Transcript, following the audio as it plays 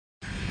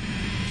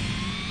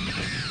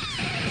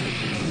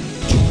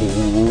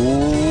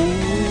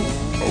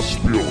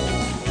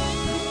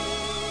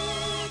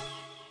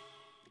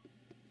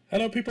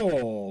Hello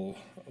people,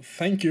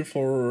 thank you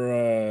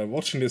for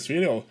watching this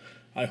video.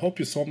 I hope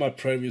you saw my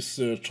previous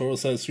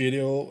Torosas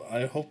video.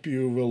 I hope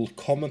you will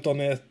comment on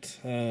it.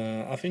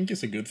 I think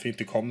it's a good thing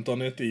to comment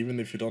on it, even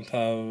if you don't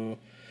have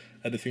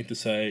anything to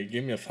say.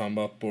 Give me a thumb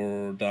up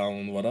or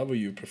down, whatever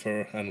you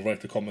prefer, and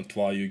write a comment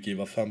why you give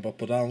a thumb up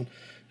or down.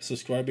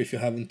 Subscribe if you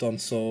haven't done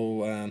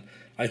so, and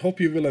I hope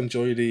you will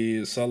enjoy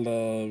the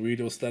Zelda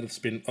videos that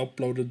have been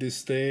uploaded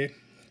this day.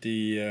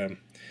 The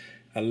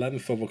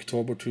 11th of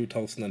October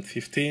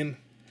 2015,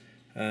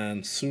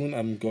 and soon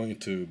I'm going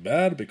to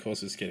bed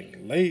because it's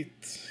getting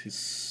late.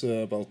 It's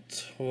about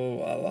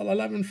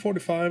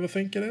 11:45, I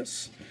think it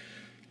is.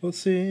 Let's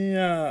see,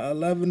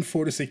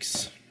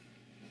 11:46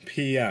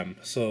 p.m.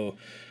 So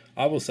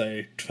I will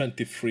say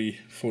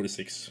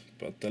 23:46,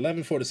 but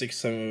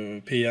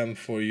 11:46 p.m.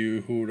 for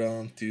you who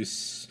don't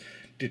use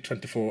the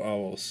 24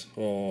 hours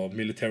or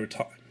military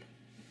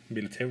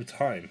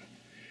time.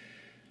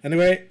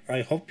 Anyway,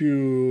 I hope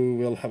you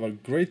will have a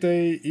great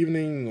day,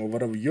 evening, or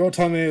whatever your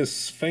time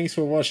is. Thanks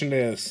for watching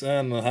this,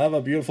 and have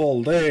a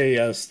beautiful day,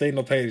 as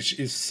Steno Page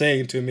is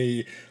saying to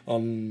me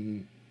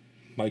on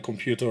my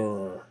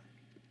computer.